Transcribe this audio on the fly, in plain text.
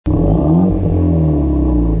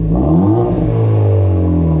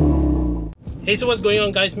So what's going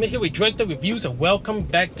on, guys? Mate here with Droid Reviews and welcome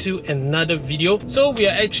back to another video. So we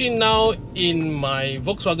are actually now in my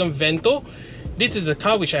Volkswagen Vento. This is a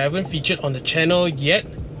car which I haven't featured on the channel yet,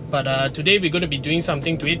 but today we're going to be doing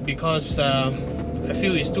something to it because I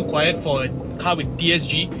feel it's too quiet for a car with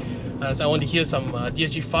DSG. So I want to hear some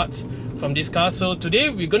DSG farts from this car. So today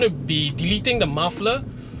we're going to be deleting the muffler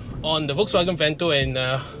on the Volkswagen Vento, and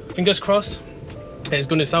fingers crossed it's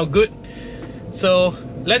going to sound good. So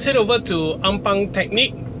let's head over to Ampang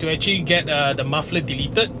Technique to actually get the muffler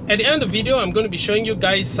deleted. At the end of the video, I'm going to be showing you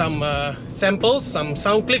guys some samples, some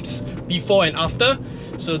sound clips before and after.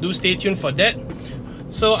 So do stay tuned for that.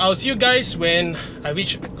 So I'll see you guys when I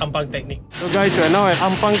reach Ampang Technique. So guys, we're now at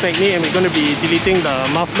Ampang Technique and we're going to be deleting the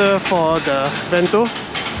muffler for the Vento.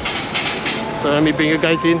 So let me bring you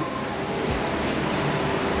guys in.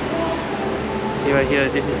 See right here,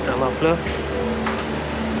 this is the muffler.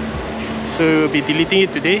 So we'll be deleting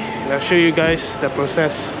it today and I'll show you guys the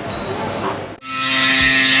process.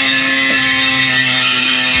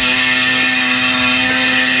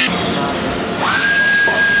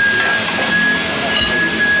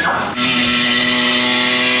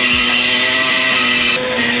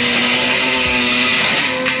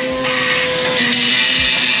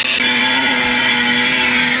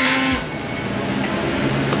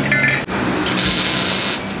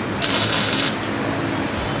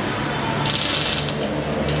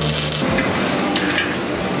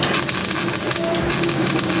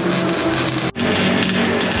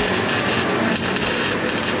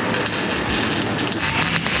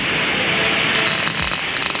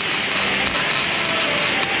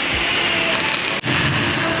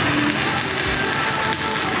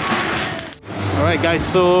 Alright guys,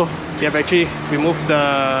 so we have actually removed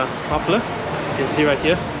the muffler. You can see right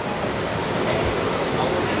here.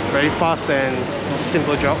 Very fast and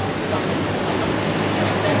simple job.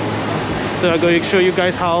 So I'm going to show you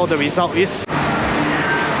guys how the result is.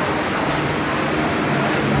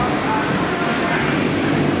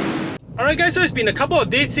 Alright guys, so it's been a couple of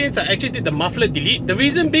days since I actually did the muffler delete. The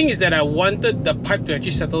reason being is that I wanted the pipe to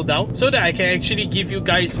actually settle down so that I can actually give you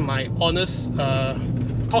guys my honest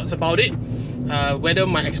thoughts about it. Whether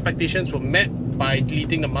my expectations were met by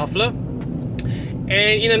deleting the muffler. And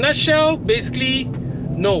in a nutshell, basically,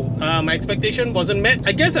 no, my expectation wasn't met.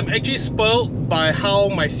 I guess I'm actually spoiled by how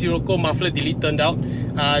my Sirocco muffler delete turned out.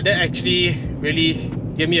 That actually really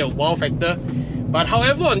gave me a wow factor. But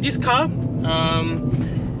however, on this car,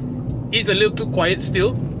 it's a little too quiet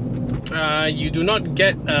still. You do not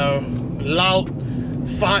get loud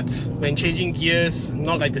farts when changing gears,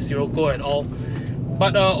 not like the Sirocco at all.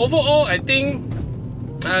 But overall, I think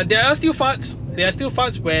there are still farts. There are still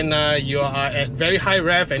farts when you are at very high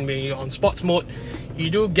rev, and when you're on sports mode, you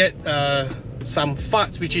do get some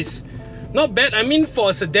farts, which is not bad. I mean, for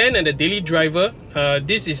a sedan and a daily driver,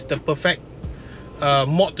 this is the perfect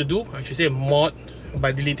mod to do. I should say mod,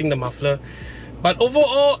 by deleting the muffler. But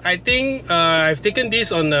overall, I think I've taken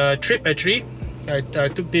this on a trip actually. I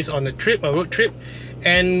took this on a trip, a road trip.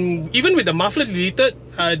 And even with the muffler deleted,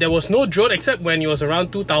 there was no drone except when it was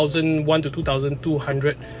around 2001 to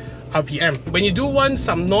 2200 RPM. When you do want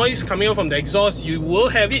some noise coming out from the exhaust, you will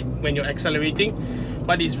have it when you're accelerating,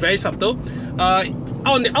 but it's very subtle.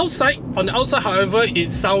 On the outside, however, it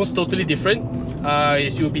sounds totally different.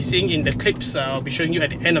 As you'll be seeing in the clips I'll be showing you at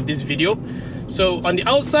the end of this video. So on the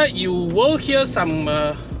outside, you will hear some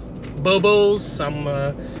burbles, some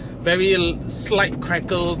very slight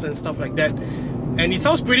crackles and stuff like that. And it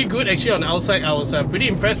sounds pretty good actually on the outside. I was pretty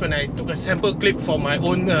impressed when I took a sample clip for my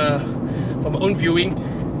own viewing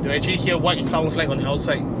to actually hear what it sounds like on the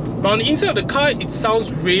outside. But on the inside of the car, it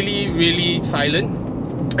sounds really silent.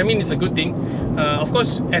 I mean, it's a good thing. Of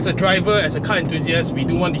course, as a driver, as a car enthusiast, we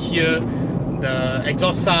do want to hear the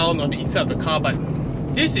exhaust sound on the inside of the car, but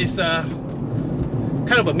this is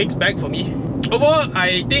kind of a mixed bag for me. Overall,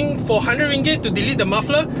 I think for 100 ringgit to delete the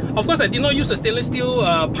muffler, of course I did not use a stainless steel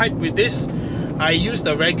pipe with this. I used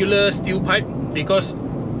the regular steel pipe because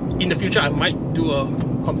in the future I might do a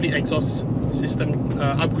complete exhaust system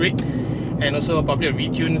upgrade and also probably a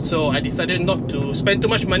retune. So I decided not to spend too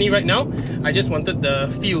much money right now. I just wanted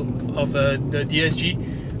the feel of the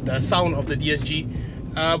DSG, the sound of the DSG.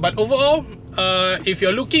 But overall, if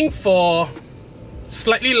you're looking for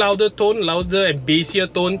slightly louder and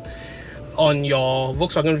bassier tone on your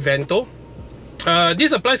Volkswagen Vento,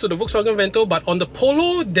 this applies to the Volkswagen Vento, but on the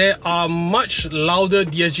Polo there are much louder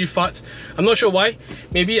DSG farts. I'm not sure why.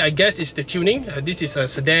 Maybe, I guess it's the tuning. This is a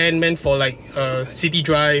sedan meant for like city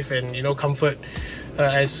drive and, you know, comfort.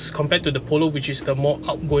 as compared to the Polo, which is the more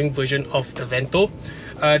outgoing version of the Vento.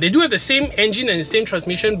 They do have the same engine and the same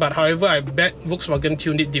transmission, but however, I bet Volkswagen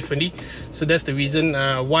tuned it differently. So that's the reason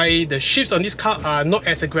why the shifts on this car are not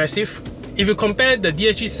as aggressive. If you compare the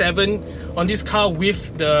DSG7 on this car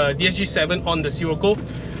with the DSG7 on the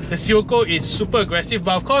Sirocco is super aggressive,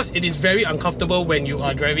 but of course it is very uncomfortable when you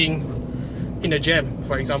are driving in a jam,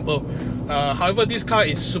 for example. However, this car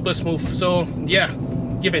is super smooth, so yeah,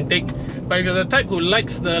 give and take. But if you're the type who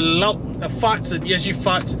likes the loud, the farts, the DSG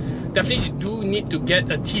farts, definitely you do need to get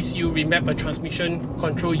a TCU remap, a transmission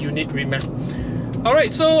control unit remap.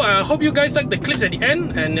 Alright, so I hope you guys liked the clips at the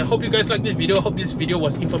end, and I hope you guys liked this video. Hope this video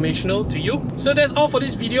was informational to you. So that's all for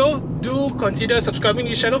this video. Do consider subscribing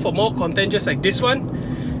to this channel for more content just like this one,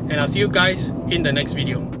 and I'll see you guys in the next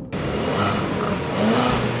video.